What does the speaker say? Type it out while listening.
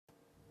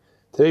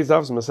Today's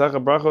daf is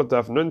Masechah Brachot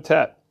daf Nun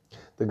Tet.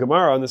 The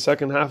Gemara on the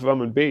second half of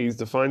Amud Beis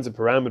defines the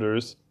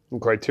parameters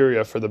and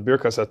criteria for the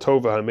Birkas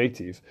HaTova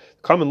HaMeitiv.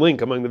 The common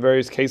link among the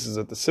various cases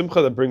that the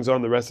simcha that brings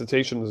on the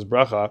recitation of this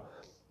bracha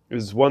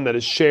is one that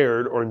is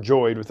shared or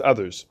enjoyed with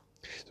others.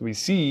 So we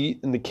see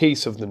in the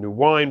case of the new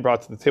wine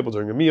brought to the table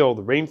during a meal,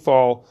 the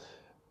rainfall,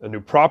 a new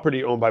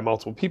property owned by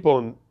multiple people,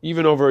 and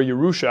even over a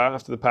Yerusha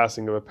after the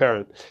passing of a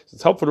parent. So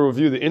it's helpful to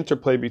review the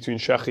interplay between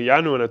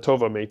Shechiyanu and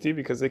Atova Meiti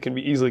because they can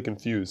be easily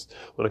confused.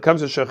 When it comes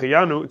to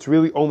Shechiyanu, it's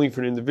really only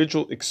for an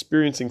individual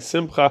experiencing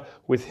Simcha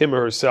with him or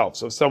herself.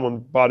 So if someone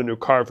bought a new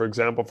car, for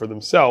example, for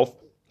themselves,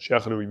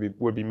 Shechiyanu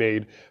would be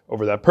made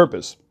over that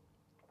purpose.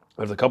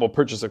 If the couple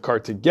purchase a car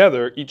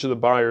together, each of the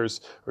buyers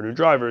or new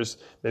drivers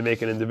may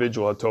make an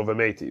individual Atova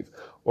Meitiv,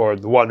 or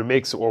one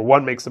makes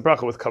the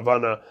bracha with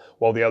kavana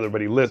while the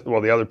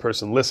other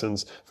person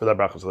listens for that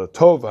bracha. So the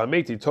Tov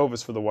HaMeitiv, Tov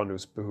is for the one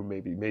who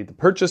maybe made the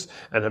purchase,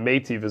 and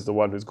HaMeitiv is the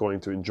one who's going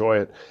to enjoy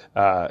it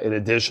in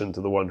addition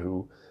to the one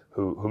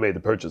who made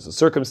the purchase. The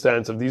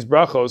circumstance of these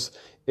brachos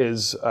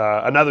is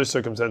another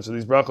circumstance of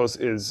these brachos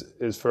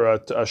is for a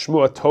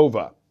Shmua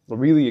Tova, a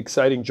really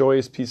exciting,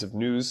 joyous piece of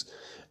news.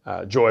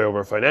 Joy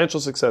over financial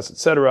success,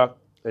 etc.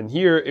 And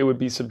here it would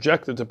be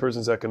subjective to a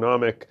person's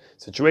economic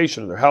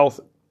situation, their health.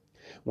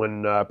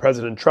 When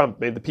President Trump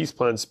made the peace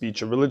plan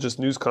speech, a religious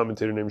news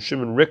commentator named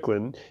Shimon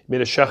Ricklin made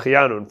a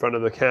shachiyanu in front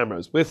of the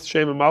cameras with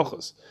Shem and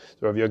Malchus.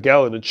 So Rav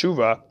Yogel and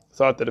Tshuva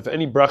thought that if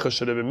any bracha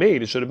should have been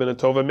made, it should have been a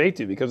Tova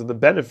Meiti because of the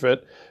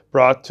benefit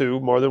brought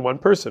to more than one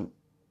person.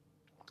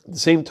 At the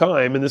same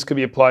time, and this could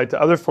be applied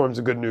to other forms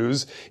of good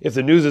news, if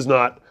the news is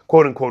not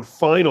quote-unquote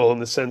final in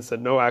the sense that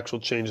no actual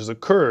change has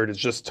occurred, it's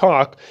just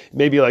talk, it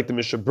may be like the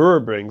Mishnah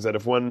Berurah brings, that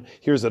if one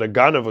hears that a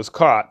ganav was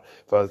caught,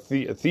 if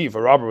a thief,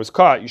 a robber was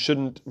caught, you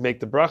shouldn't make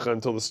the bracha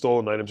until the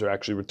stolen items are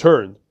actually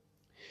returned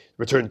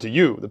to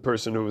you, the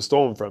person who was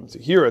stolen from. So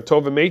here, a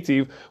Tova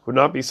Meitiv would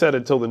not be said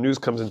until the news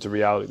comes into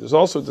reality. There's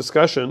also a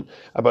discussion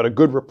about a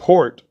good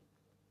report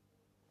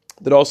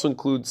that also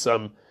includes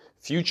some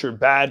future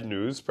bad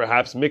news,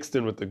 perhaps mixed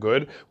in with the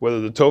good, whether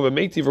the Tova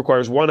Meitiv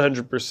requires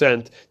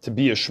 100% to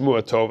be a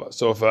Shmua Tova.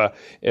 So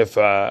if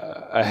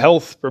a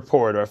health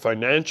report or a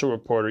financial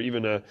report or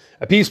even a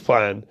peace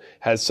plan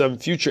has some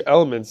future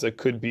elements that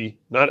could be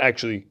not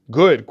actually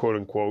good, quote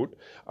unquote,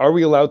 are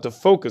we allowed to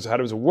focus? How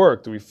does it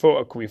work? Can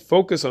we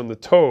focus on the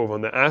Tov,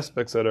 on the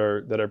aspects that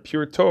are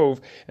pure Tov,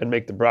 and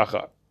make the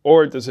bracha?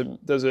 Or does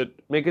it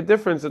make a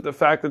difference that the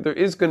fact that there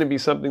is going to be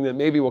something that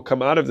maybe will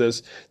come out of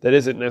this that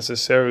isn't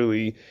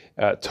necessarily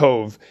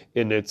tov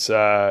in its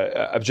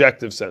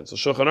objective sense? So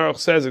Shulchan Aruch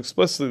says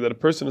explicitly that a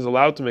person is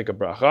allowed to make a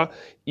bracha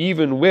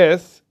even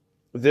with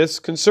this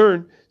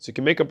concern. So you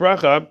can make a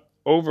bracha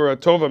over a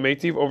tova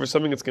meitiv, over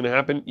something that's going to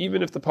happen,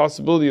 even if the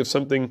possibility of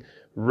something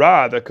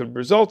ra that could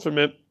result from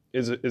it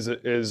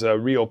is a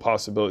real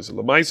possibility. So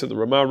Lamaisa, the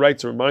Ramah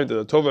writes a reminder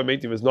that Tova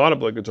Meitiv is not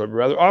obligatory, but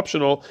rather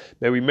optional.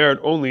 May we merit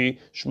only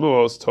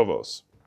Shmuos Tovos.